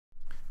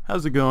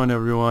How's it going,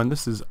 everyone?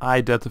 This is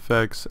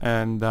iDeathEffects,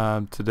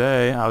 and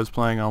today I was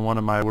playing on one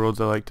of my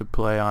worlds I like to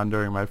play on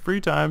during my free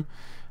time,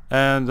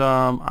 and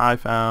I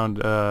found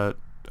a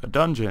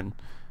dungeon.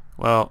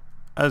 Well,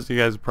 as you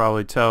guys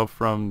probably tell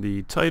from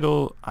the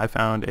title, I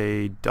found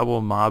a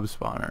double mob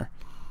spawner.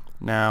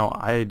 Now,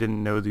 I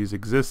didn't know these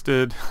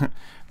existed,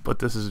 but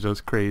this is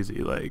just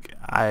crazy. Like,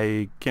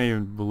 I can't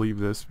even believe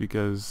this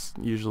because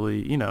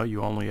usually,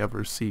 you only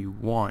ever see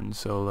one,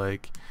 so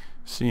like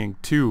seeing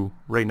two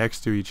right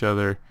next to each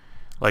other,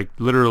 like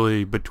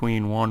literally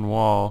between one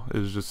wall,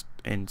 is just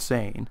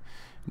insane.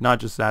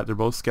 Not just that, they're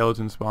both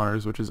skeleton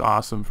spawners, which is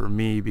awesome for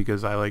me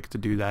because I like to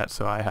do that,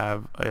 so I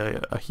have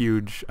a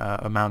huge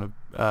amount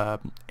of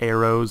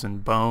arrows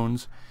and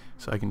bones,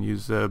 so I can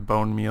use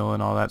bone meal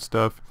and all that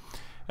stuff.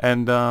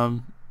 And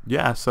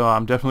yeah, so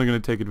I'm definitely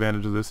going to take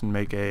advantage of this and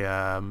make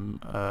a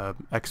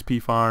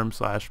XP farm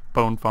slash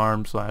bone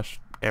farm slash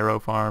arrow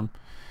farm,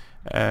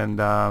 and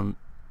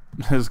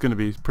this is going to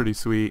be pretty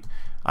sweet.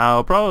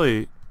 I'll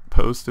probably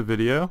post a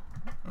video,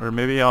 or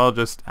maybe I'll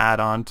just add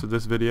on to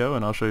this video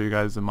and I'll show you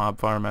guys the mob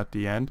farm at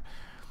the end.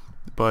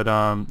 But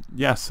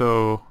yeah,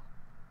 so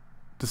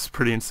this is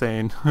pretty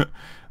insane.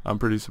 I'm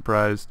pretty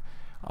surprised.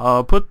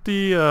 I'll put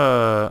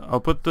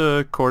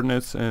the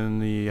coordinates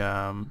and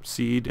the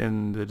seed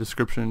in the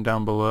description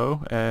down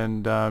below,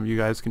 and you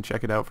guys can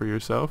check it out for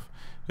yourself.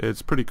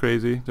 It's pretty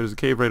crazy. There's a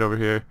cave right over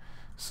here,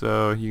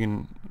 so you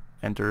can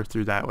enter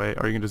through that way,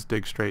 or you can just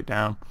dig straight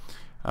down.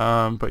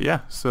 But yeah,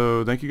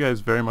 so thank you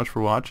guys very much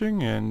for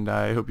watching, and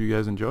I hope you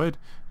guys enjoyed.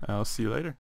 I'll see you later.